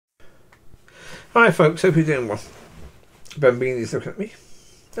Hi folks, hope you're doing well. Bambini's looking at me.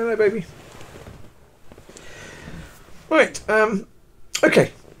 Hello baby. Right,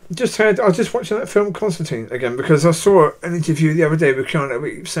 okay. I was just watching that film Constantine again because I saw an interview the other day with Carney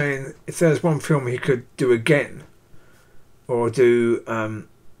Reeves saying if there's one film he could do again or do the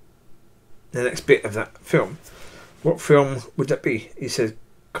next bit of that film, what film would that be? He said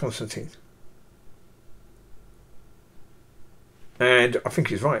Constantine. And I think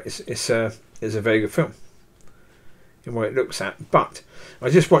he's right. It's a very good film in what it looks at. But I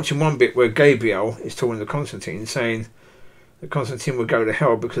was just watching one bit where Gabriel is talking to Constantine, saying that Constantine would go to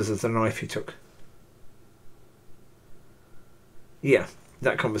hell because of the knife he took. Yeah,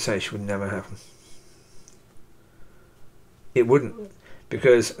 that conversation would never happen. It wouldn't,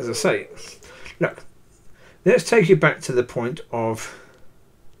 because as I say, look, let's take you back to the point of,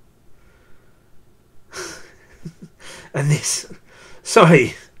 and this.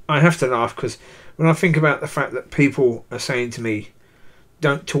 Sorry, I have to laugh because when I think about the fact that people are saying to me,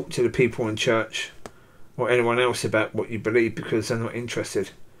 don't talk to the people in church or anyone else about what you believe because they're not interested.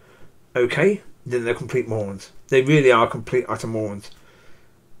 Okay, then they're complete morons. They really are complete utter morons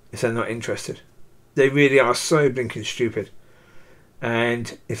if they're not interested. They really are so blinking stupid.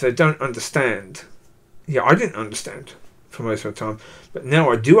 And if they don't understand, yeah, I didn't understand for most of the time, but now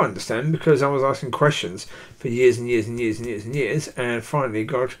I do understand because I was asking questions for years and years and years and years and years, and finally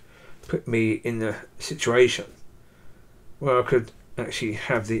God put me in the situation where I could actually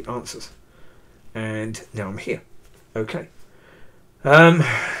have the answers, and now I'm here. Okay.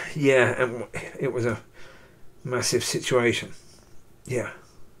 Yeah, and it was a massive situation. Yeah.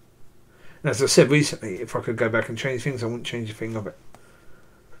 And as I said recently, if I could go back and change things, I wouldn't change a thing of it,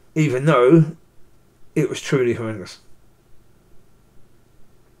 even though it was truly horrendous.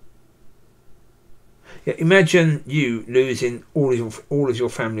 Yeah, imagine you losing all of your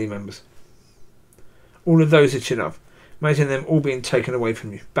family members, all of those that you love. Imagine them all being taken away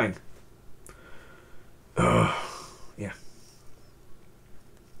from you. Bang. Oh, yeah.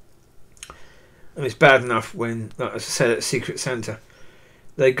 And it's bad enough when, like, as I said, at Secret Santa,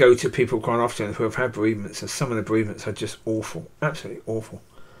 they go to people quite often who have had bereavements, and some of the bereavements are just awful, absolutely awful.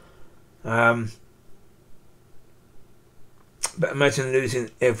 But imagine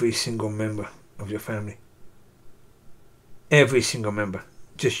losing every single member of your family. Every single member.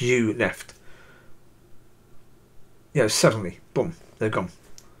 Just you left. You know, suddenly, boom, they're gone.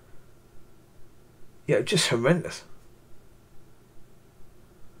 Yeah, just horrendous.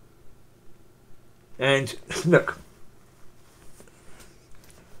 And look,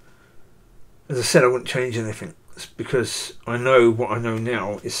 as I said, I wouldn't change anything because I know what I know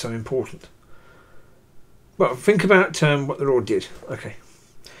now is so important. But think about what the Lord did. Okay.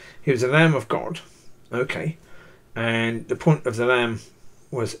 He was the Lamb of God. Okay. And the point of the Lamb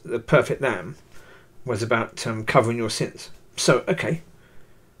was, the perfect Lamb, was about covering your sins. So, okay.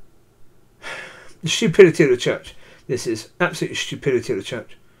 The stupidity of the church. This is absolute stupidity of the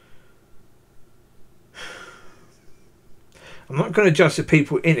church. I'm not going to judge the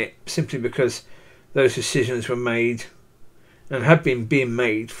people in it simply because those decisions were made and have been being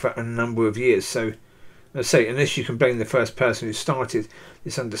made for a number of years. So, I say, unless you can blame the first person who started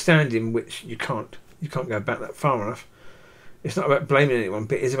this understanding, which you can't go back that far enough. It's not about blaming anyone,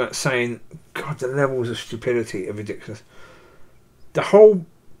 but it's about saying, God, the levels of stupidity are ridiculous. The whole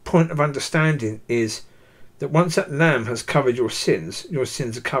point of understanding is that once that lamb has covered your sins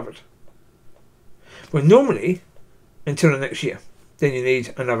are covered. Well, normally, until the next year, then you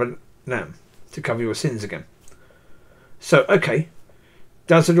need another lamb to cover your sins again. So, okay,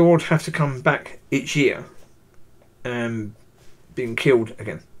 does the Lord have to come back each year and being killed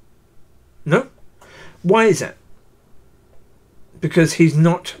again? No. Why is that? Because he's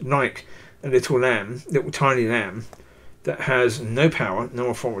not like a little tiny lamb that has no power, no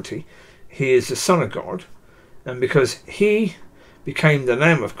authority. He is the Son of God, and because he became the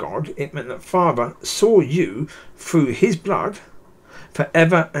Lamb of God, it meant that Father saw you through his blood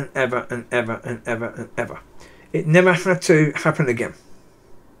forever and ever and ever and ever and ever. It never had to happen again.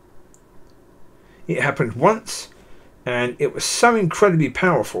 It happened once, and it was so incredibly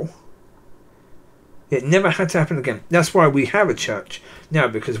powerful. It never had to happen again. That's why we have a church now,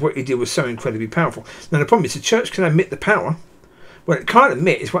 because what he did was so incredibly powerful. Now the problem is the church can admit the power. What it can't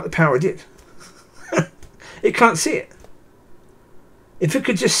admit is what the power did. It can't see it. If it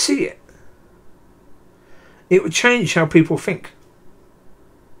could just see it, it would change how people think.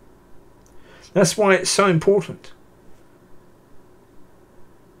 That's why it's so important.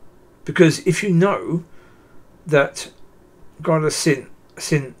 Because if you know that God has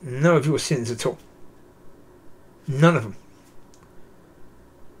seen none of your sins at all, none of them.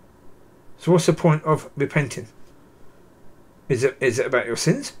 So what's the point of repenting? Is it about your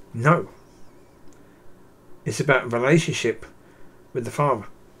sins? No. It's about relationship with the Father.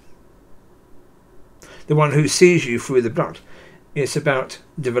 The one who sees you through the blood. It's about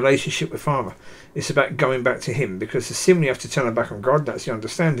the relationship with Father. It's about going back to Him, because the sin we have to turn our back on God. That's the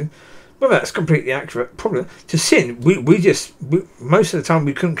understanding. Well, that's completely accurate. Probably to sin, we most of the time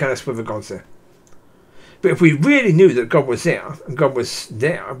we couldn't care less whether God's there. But if we really knew that God was there and God was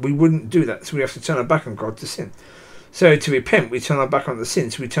there, we wouldn't do that. So we have to turn our back on God to sin. So to repent, we turn our back on the sin,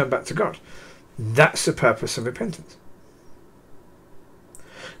 so we turn back to God. That's the purpose of repentance.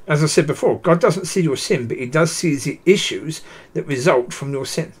 As I said before, God doesn't see your sin, but He does see the issues that result from your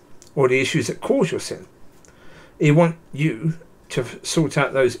sin, or the issues that cause your sin. He wants you to sort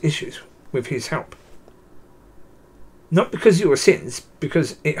out those issues with His help. Not because of your sins,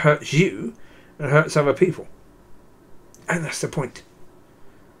 because it hurts you and hurts other people. And that's the point.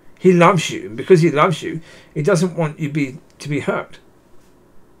 He loves you, and because He loves you, He doesn't want you to be hurt.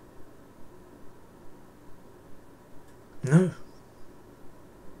 No.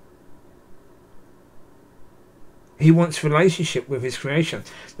 He wants relationship with His creation.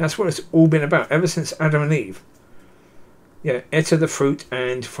 That's what it's all been about ever since Adam and Eve. Yeah, ate of the fruit,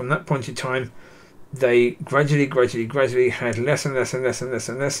 and from that point in time, they gradually had less and less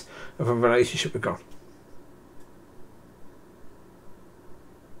of a relationship with God.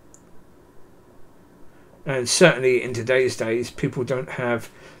 And certainly in today's days, people don't have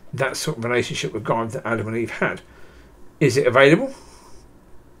that sort of relationship with God that Adam and Eve had. Is it available?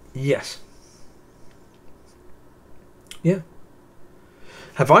 Yes. Yeah.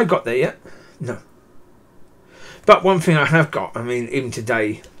 Have I got there yet? No. But one thing I have got, I mean, even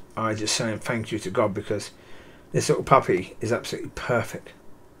today, I just saying thank you to God, because this little puppy is absolutely perfect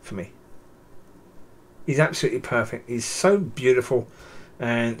for me. He's absolutely perfect. He's so beautiful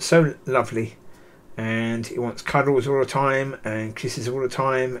and so lovely, and he wants cuddles all the time and kisses all the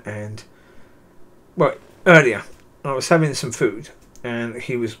time. And well, earlier I was having some food and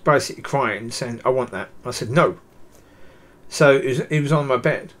he was basically crying, saying, "I want that." I said no. So he was on my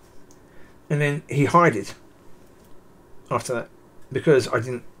bed, and then he hid after that, because I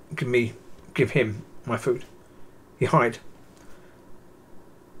didn't give him my food. He hid.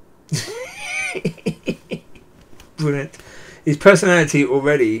 Brilliant. His personality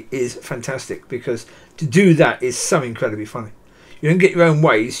already is fantastic, because to do that is so incredibly funny. You don't get your own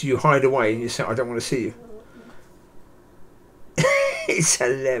ways, you hide away and you say, "I don't want to see you." It's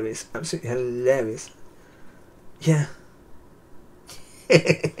hilarious, absolutely hilarious. Yeah.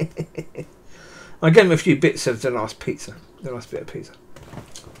 I gave him a few bits of the last bit of pizza.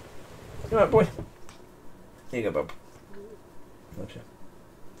 You right, boy? Here you go, bub. Gotcha.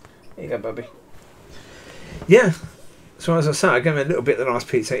 Here you go, bubby. Yeah. So as I say, I gave him a little bit of the last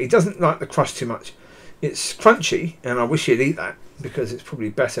pizza. He doesn't like the crust too much. It's crunchy, and I wish he'd eat that, because it's probably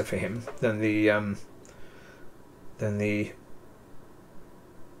better for him than the other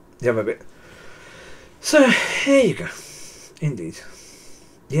bit. So here you go. Indeed.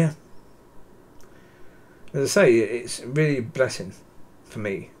 Yeah. As I say, it's really a blessing for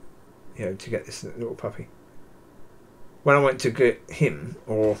me, you know, to get this little puppy. When I went to get him,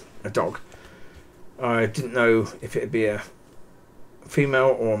 or a dog, I didn't know if it would be a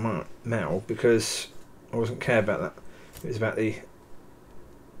female or a male, because I wasn't care about that. It was about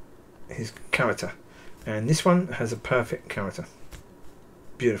his character. And this one has a perfect character.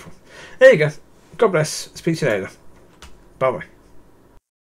 Beautiful. There you go. God bless. Speak to you later. Bye bye.